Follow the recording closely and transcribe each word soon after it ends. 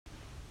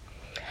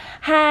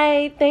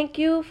Hi, thank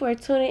you for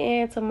tuning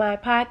in to my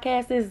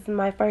podcast. This is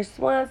my first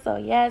one, so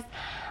yes,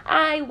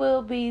 I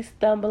will be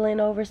stumbling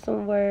over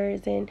some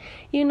words and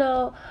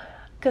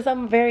because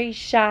I'm very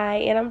shy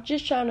and I'm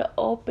just trying to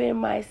open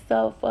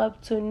myself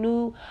up to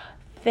new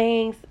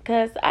things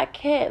because I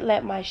can't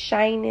let my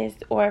shyness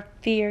or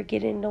fear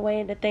get in the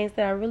way of the things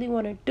that I really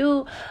want to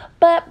do.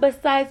 But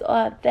besides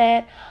all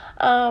that,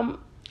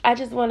 I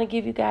just want to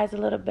give you guys a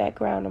little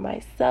background on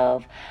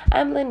myself.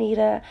 I'm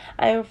Lanita.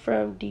 I am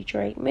from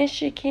Detroit,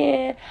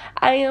 Michigan.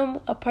 I am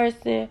a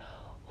person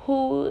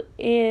who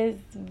is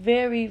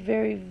very,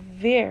 very,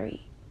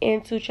 very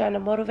into trying to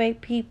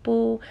motivate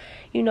people,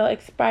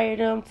 inspire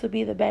them to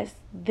be the best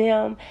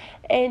them,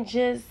 and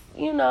just,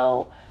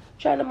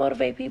 trying to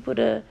motivate people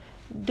to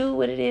do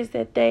what it is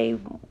that they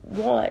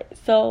want.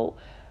 So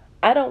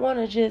I don't want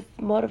to just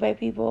motivate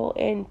people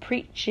and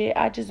preach it.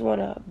 I just want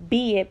to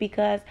be it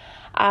because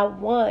I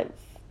once,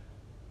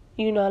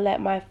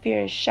 let my fear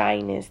and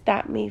shyness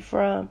stop me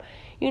from,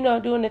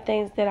 doing the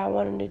things that I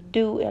wanted to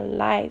do in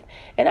life.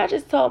 And I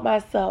just told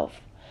myself,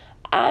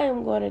 I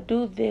am going to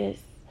do this.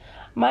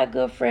 My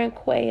good friend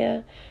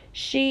Quaya,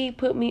 she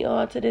put me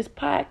on to this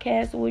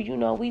podcast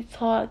where, we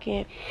talk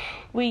and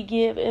we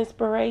give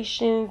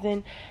inspirations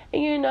and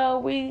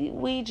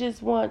we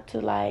just want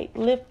to like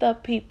lift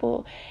up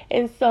people.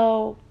 And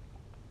so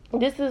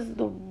this is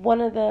one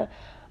of the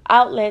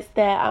outlets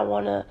that I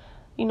want to,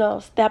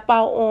 step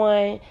out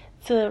on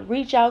to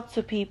reach out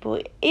to people,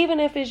 even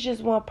if it's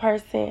just one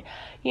person,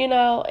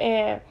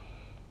 and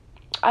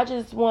I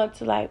just want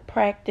to like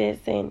practice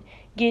and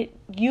get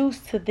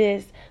used to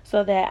this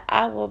so that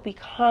I will be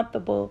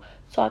comfortable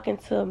talking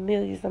to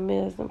millions and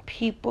millions of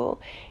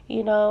people.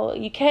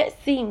 You can't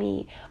see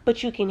me,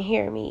 but you can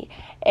hear me.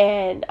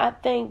 And I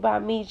think by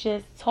me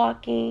just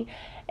talking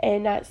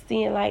and not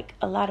seeing like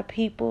a lot of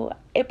people,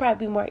 it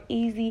probably be more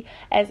easy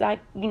as I,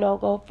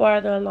 go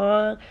farther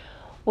along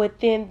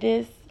within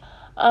this.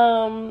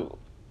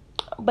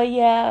 But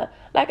yeah,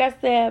 like I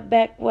said,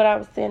 back what I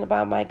was saying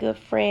about my good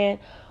friend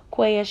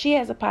Quaya, she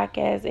has a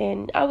podcast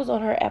and I was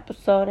on her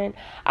episode and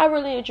I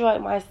really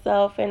enjoyed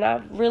myself and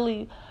I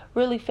really,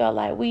 really felt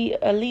like we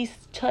at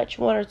least touched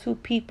one or two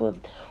people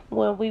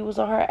when we was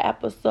on her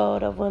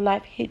episode of When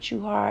Life Hit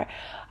You Hard.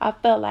 I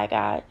felt like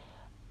I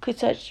could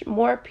touch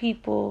more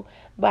people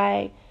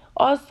by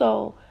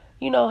also,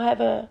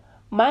 having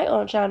my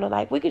own channel.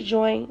 Like we could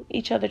join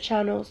each other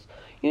channels,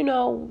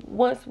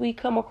 once we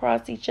come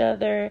across each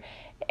other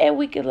and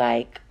we could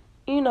like,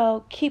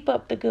 keep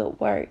up the good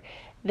work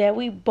that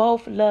we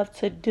both love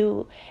to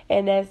do,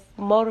 and that's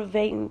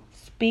motivating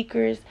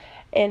speakers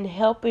and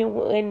helping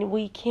when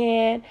we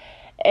can.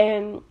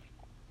 And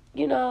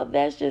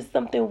that's just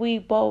something we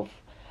both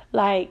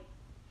like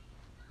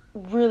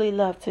really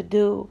love to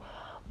do.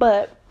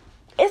 But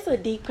it's a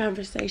deep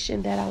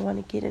conversation that I want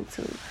to get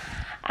into.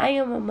 I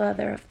am a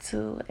mother of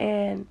two,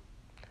 and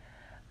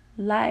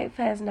life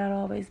has not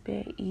always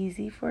been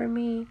easy for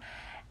me.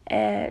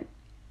 And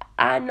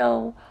I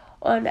know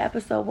on the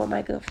episode with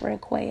my good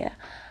friend Quaya,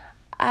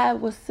 I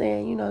was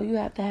saying, you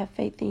have to have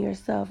faith in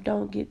yourself.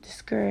 Don't get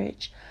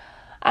discouraged.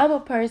 I'm a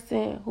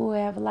person who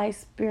have life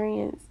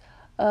experience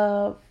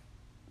of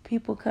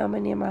people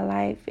coming in my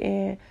life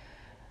and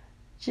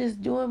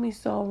just doing me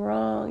so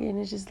wrong. And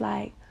it's just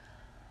like,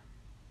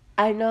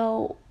 I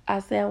know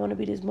I say I want to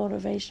be this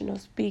motivational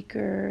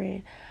speaker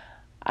and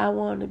I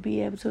want to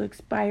be able to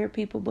inspire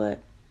people. But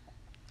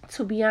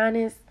to be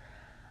honest,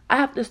 I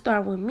have to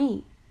start with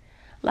me.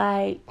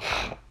 Like,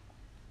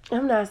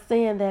 I'm not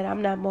saying that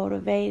I'm not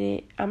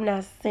motivated. I'm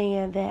not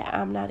saying that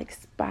I'm not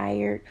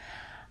inspired.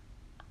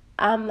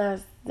 I'm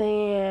not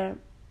saying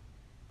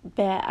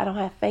that I don't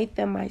have faith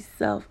in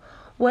myself.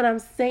 What I'm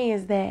saying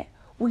is that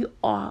we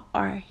all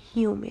are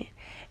human.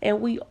 And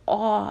we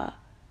all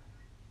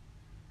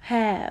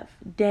have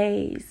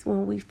days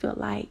when we feel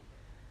like,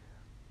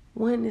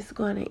 when is it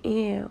going to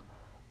end?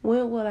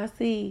 When will I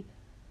see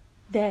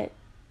that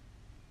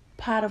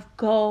pot of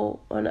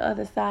gold on the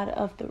other side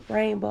of the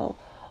rainbow?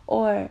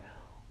 Or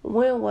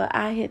when will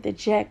I hit the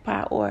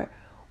jackpot? Or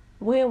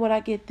when will I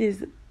get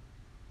this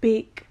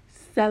big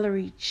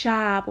salary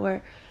job?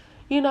 Or,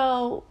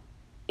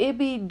 it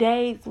be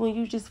days when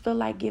you just feel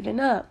like giving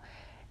up.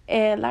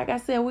 And like I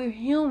said, we're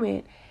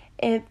human.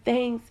 And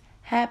things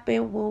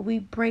happen when we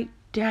break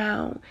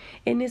down.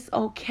 And it's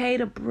okay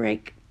to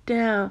break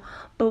down.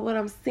 But what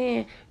I'm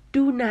saying,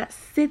 do not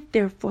sit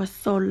there for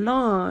so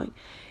long.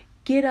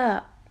 Get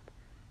up.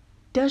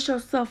 Dust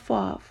yourself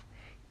off.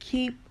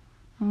 Keep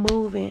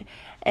moving.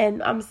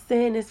 And I'm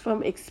saying this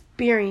from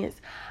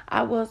experience.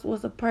 I once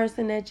was a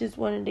person that just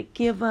wanted to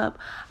give up.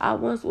 I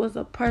once was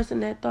a person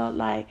that thought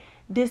like,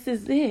 this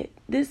is it.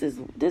 This is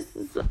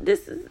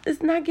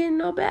it's not getting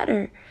no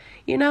better.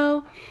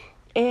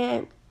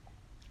 And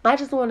I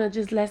just want to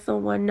just let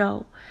someone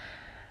know,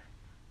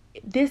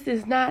 this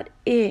is not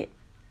it.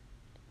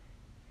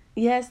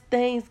 Yes,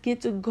 things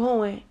get to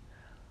going.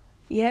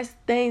 Yes,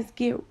 things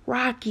get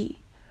rocky.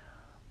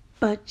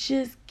 But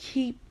just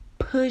keep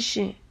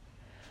pushing.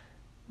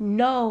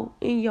 Know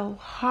in your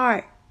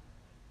heart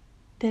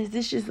that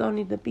this is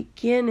only the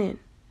beginning.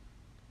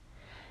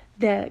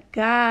 that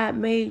God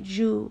made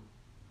you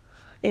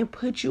and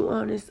put you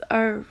on this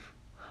earth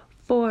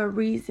for a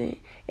reason,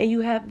 and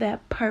you have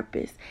that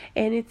purpose.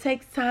 And it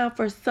takes time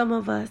for some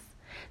of us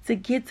to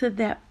get to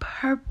that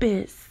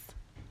purpose.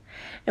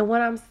 And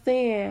what I'm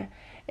saying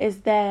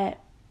is that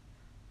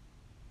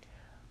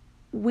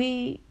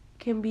we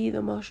can be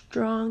the most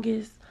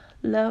strongest,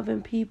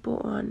 loving people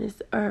on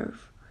this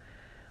earth.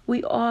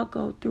 We all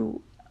go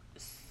through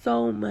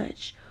so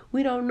much.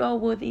 We don't know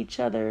what each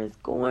other is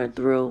going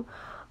through,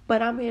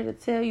 but I'm here to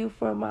tell you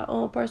from my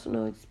own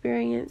personal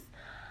experience,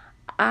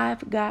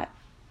 I've got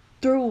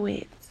through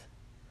it.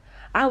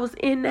 I was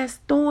in that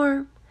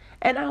storm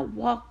and I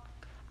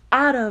walked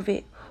out of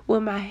it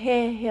with my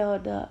head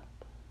held up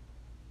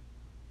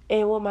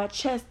and with my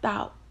chest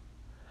out,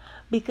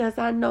 because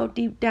I know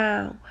deep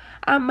down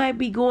I might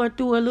be going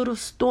through a little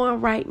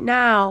storm right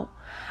now.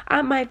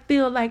 I might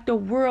feel like the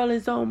world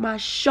is on my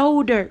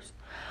shoulders,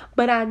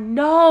 but I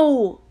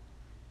know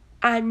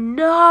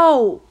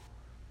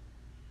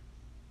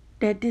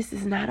that this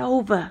is not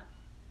over.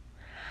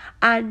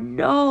 I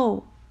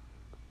know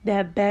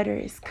that better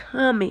is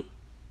coming.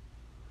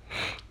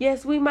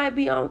 Yes, we might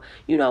be on,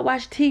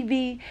 watch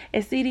TV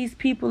and see these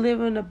people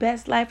living the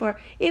best life, or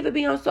even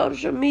be on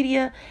social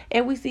media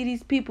and we see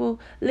these people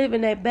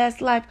living their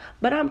best life.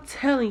 But I'm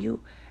telling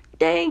you,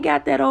 they ain't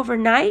got that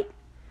overnight.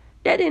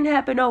 That didn't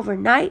happen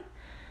overnight.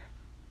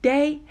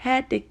 They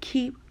had to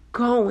keep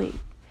going.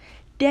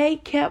 They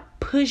kept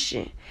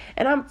pushing.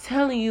 And I'm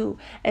telling you,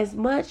 as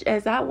much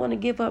as I want to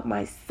give up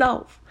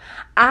myself,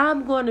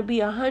 I'm going to be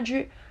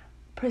 100%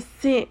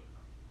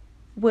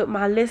 with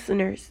my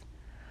listeners.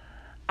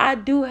 I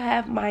do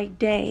have my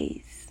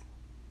days.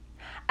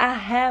 I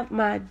have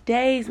my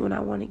days when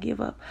I want to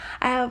give up.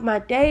 I have my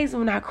days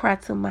when I cry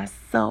to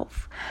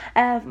myself. I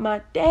have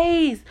my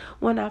days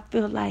when I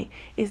feel like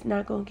it's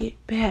not going to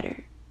get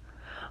better.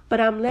 But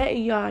I'm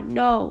letting y'all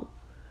know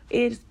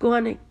it's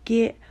going to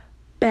get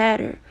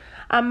better.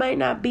 I may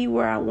not be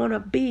where I want to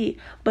be,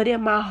 but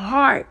in my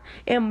heart,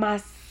 in my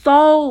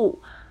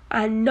soul,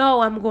 I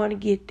know I'm going to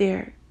get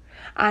there.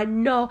 I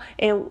know,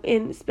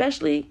 and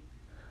especially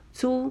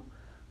to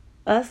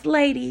us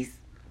ladies,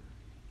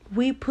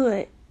 we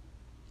put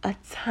a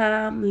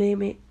time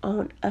limit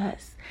on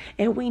us,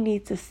 and we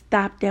need to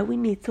stop that. We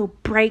need to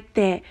break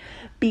that,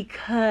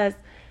 because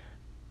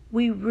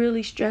we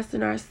really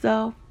stressing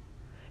ourselves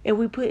and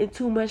we putting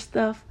too much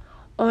stuff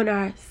on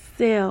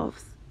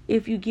ourselves.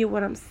 If you get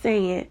what I'm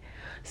saying,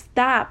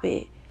 stop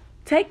it.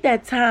 Take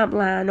that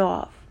timeline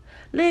off.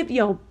 Live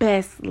your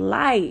best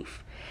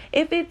life.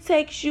 If it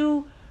takes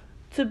you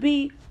to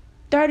be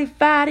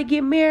 35 to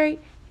get married,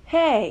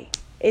 hey,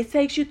 it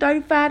takes you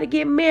 35 to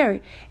get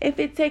married. If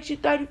it takes you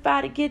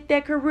 35 to get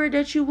that career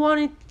that you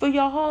wanted for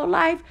your whole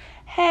life,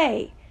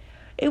 hey,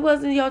 it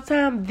wasn't your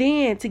time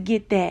then to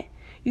get that.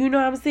 You know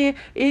what I'm saying?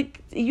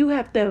 You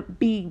have to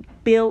be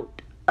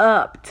built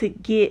up to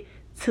get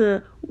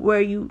to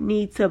where you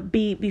need to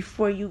be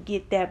before you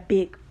get that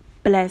big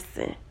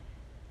blessing.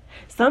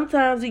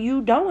 Sometimes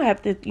you don't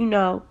have to,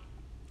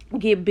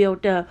 get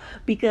built up,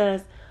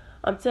 because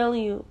I'm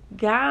telling you,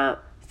 God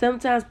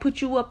sometimes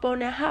put you up on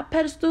that high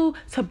pedestal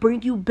to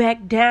bring you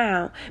back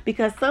down,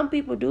 because some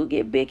people do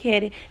get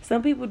big-headed.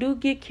 Some people do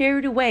get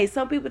carried away.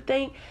 Some people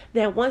think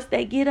that once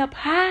they get up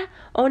high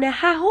on that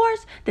high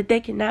horse, that they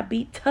cannot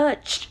be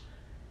touched.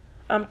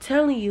 I'm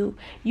telling you,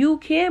 you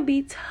can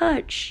be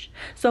touched.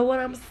 So what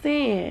I'm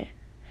saying,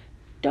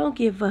 don't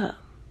give up.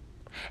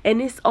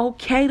 And it's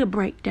okay to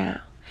break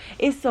down.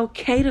 It's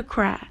okay to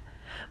cry,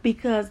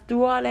 because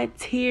through all that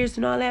tears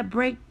and all that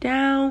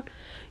breakdown,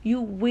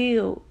 you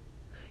will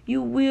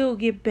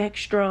get back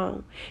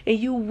strong, and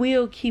you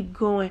will keep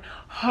going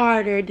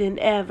harder than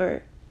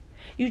ever.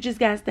 You just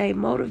got to stay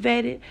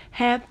motivated,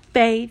 have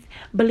faith,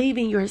 believe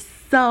in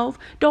yourself,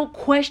 don't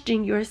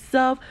question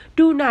yourself,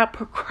 do not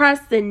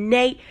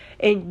procrastinate,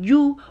 and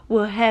you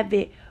will have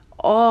it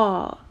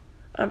all.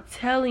 I'm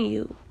telling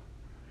you,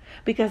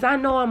 because I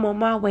know I'm on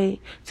my way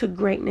to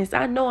greatness.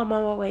 I know I'm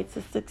on my way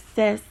to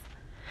success.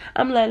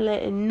 I'm not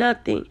letting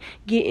nothing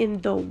get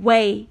in the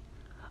way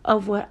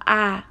of what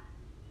I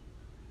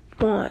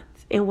want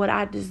and what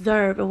I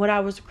deserve and what I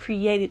was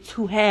created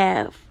to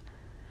have.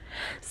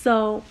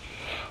 So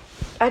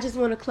I just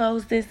want to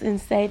close this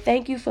and say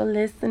thank you for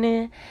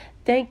listening.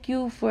 Thank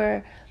you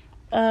for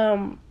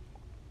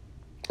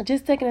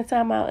just taking the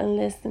time out and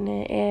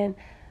listening, and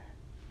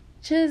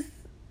just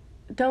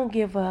don't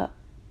give up.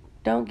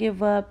 Don't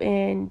give up,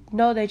 and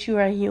know that you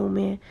are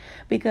human,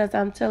 because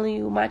I'm telling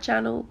you, my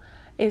channel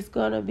is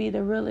going to be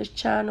the realest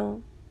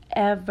channel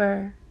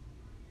ever,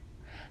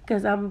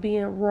 because I'm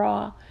being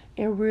raw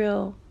and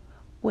real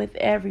with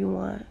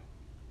everyone.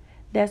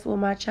 That's what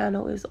my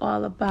channel is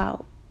all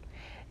about.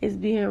 It's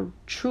being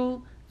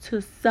true to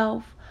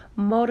self,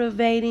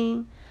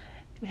 motivating,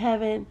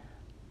 having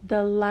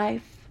the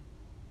life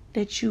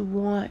that you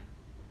want.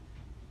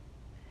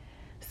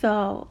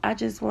 So I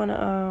just want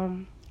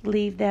to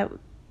leave that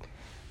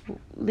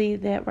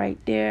right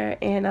there,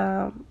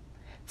 and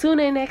tune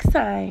in next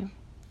time.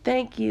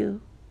 Thank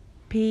you.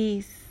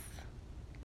 Peace.